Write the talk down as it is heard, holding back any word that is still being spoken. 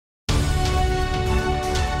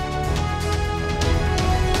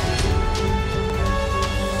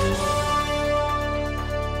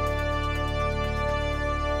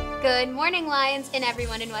Good morning, Lions and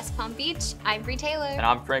everyone in West Palm Beach. I'm Bree Taylor. And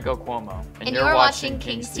I'm Franco Cuomo. And you're watching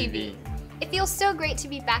Kings TV. It feels so great to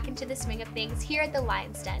be back into the swing of things here at the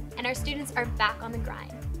Lions Den, and our students are back on the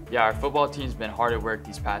grind. Yeah, our football team's been hard at work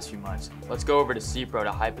these past few months. Let's go over to C-Pro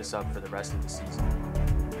to hype us up for the rest of the season.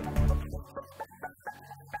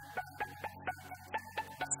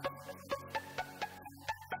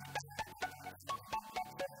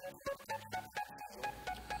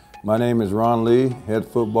 My name is Ron Lee, head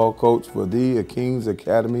football coach for the Kings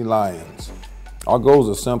Academy Lions. Our goals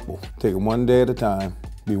are simple: take it one day at a time,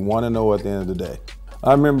 be 1-0 at the end of the day.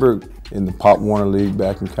 I remember in the Pop Warner League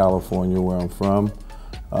back in California, where I'm from,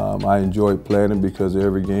 I enjoyed playing it because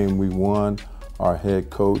every game we won, our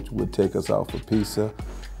head coach would take us out for pizza.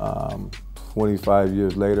 25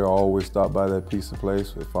 years later, I always stop by that pizza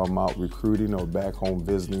place if I'm out recruiting or back home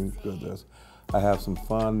visiting, because I have some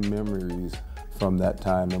fond memories from that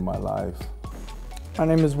time in my life. My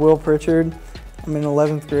name is Will Pritchard. I'm in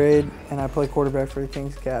 11th grade and I play quarterback for the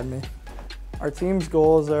Kings Academy. Our team's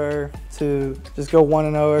goals are to just go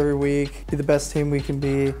 1-0 every week, be the best team we can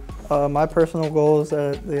be. My personal goals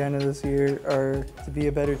at the end of this year are to be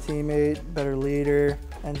a better teammate, better leader,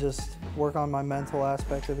 and just work on my mental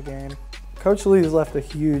aspect of the game. Coach Lee has left a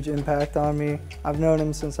huge impact on me. I've known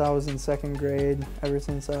him since I was in 2nd grade, ever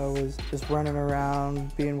since I was just running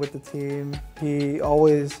around, being with the team. He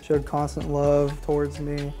always showed constant love towards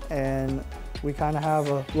me, and we kind of have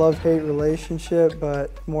a love-hate relationship, but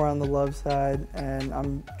more on the love side, and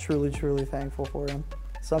I'm truly, truly thankful for him.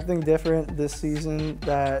 Something different this season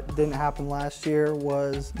that didn't happen last year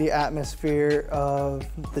was the atmosphere of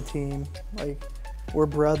the team. We're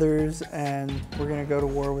brothers and we're gonna go to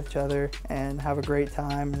war with each other and have a great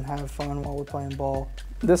time and have fun while we're playing ball.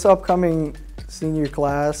 This upcoming senior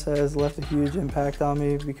class has left a huge impact on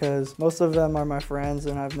me because most of them are my friends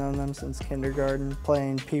and I've known them since kindergarten,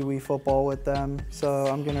 playing pee-wee football with them. So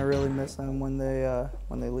I'm gonna really miss them when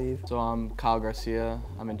they leave. So I'm Kyle Garcia.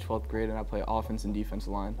 I'm in 12th grade and I play offense and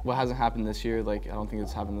defensive line. What hasn't happened this year, I don't think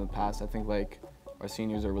it's happened in the past. I think our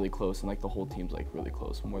seniors are really close and the whole team's really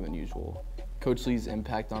close, more than usual. Coach Lee's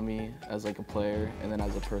impact on me as a player and then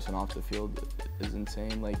as a person off the field is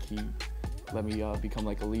insane. He let me become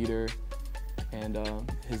a leader, and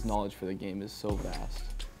his knowledge for the game is so vast.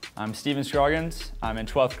 I'm Steven Scroggins. I'm in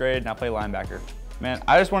 12th grade and I play linebacker. Man,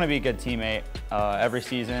 I just want to be a good teammate every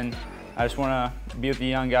season. I just want to be with the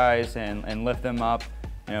young guys and lift them up.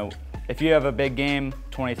 If you have a big game,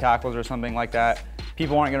 20 tackles or something like that,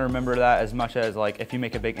 people aren't going to remember that as much as if you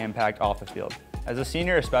make a big impact off the field. As a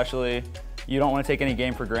senior especially, you don't want to take any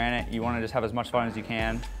game for granted. You want to just have as much fun as you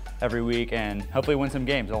can every week and hopefully win some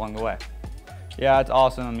games along the way. Yeah, it's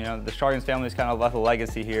awesome. The Scroggins family's kind of left a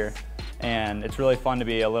legacy here, and it's really fun to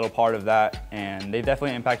be a little part of that, and they've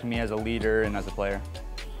definitely impacted me as a leader and as a player.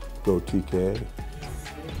 Go TK.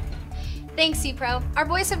 Thanks, C-Pro. Our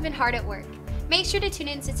boys have been hard at work. Make sure to tune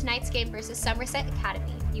in to tonight's game versus Somerset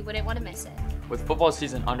Academy. You wouldn't want to miss it. With football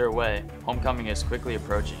season underway, homecoming is quickly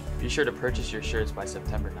approaching. Be sure to purchase your shirts by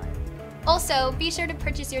September 9th. Also, be sure to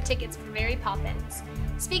purchase your tickets for Mary Poppins.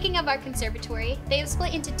 Speaking of our conservatory, they have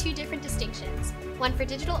split into 2 different distinctions, one for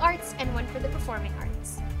digital arts and one for the performing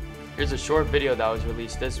arts. Here's a short video that was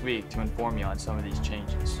released this week to inform you on some of these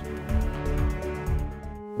changes.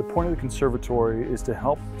 The point of the conservatory is to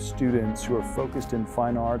help students who are focused in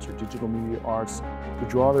fine arts or digital media arts to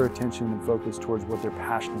draw their attention and focus towards what they're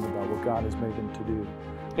passionate about, what God has made them to do.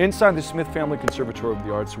 Inside the Smith Family Conservatory of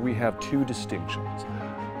the Arts, we have 2 distinctions.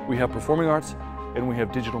 We have performing arts and we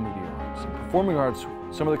have digital media arts. In performing arts,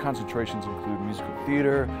 some of the concentrations include musical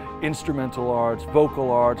theater, instrumental arts,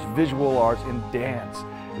 vocal arts, visual arts, and dance.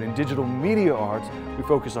 And in digital media arts, we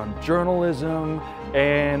focus on journalism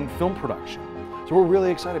and film production. So we're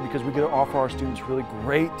really excited because we get to offer our students really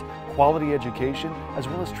great quality education as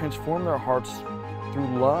well as transform their hearts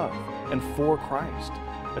through love and for Christ.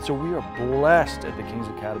 And so we are blessed at the Kings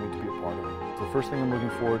Academy to be a part of it. The first thing I'm looking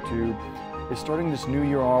forward to is starting this new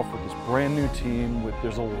year off with this brand new team.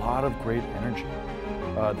 There's a lot of great energy.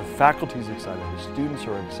 The faculty's excited, the students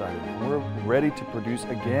are excited, and we're ready to produce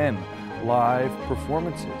again live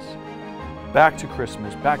performances. Back to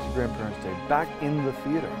Christmas, back to Grandparents' Day, back in the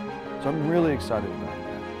theater. So I'm really excited about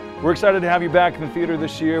that. We're excited to have you back in the theater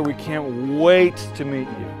this year. We can't wait to meet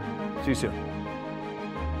you. See you soon.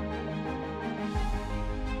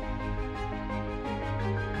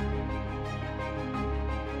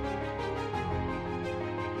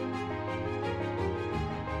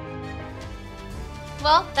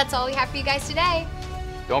 Well, that's all we have for you guys today.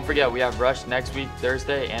 Don't forget, we have Rush next week,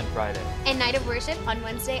 Thursday and Friday. And Night of Worship on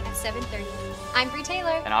Wednesday at 7:30. I'm Bree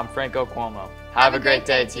Taylor. And I'm Franco Cuomo. Have a great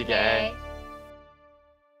day, TKA.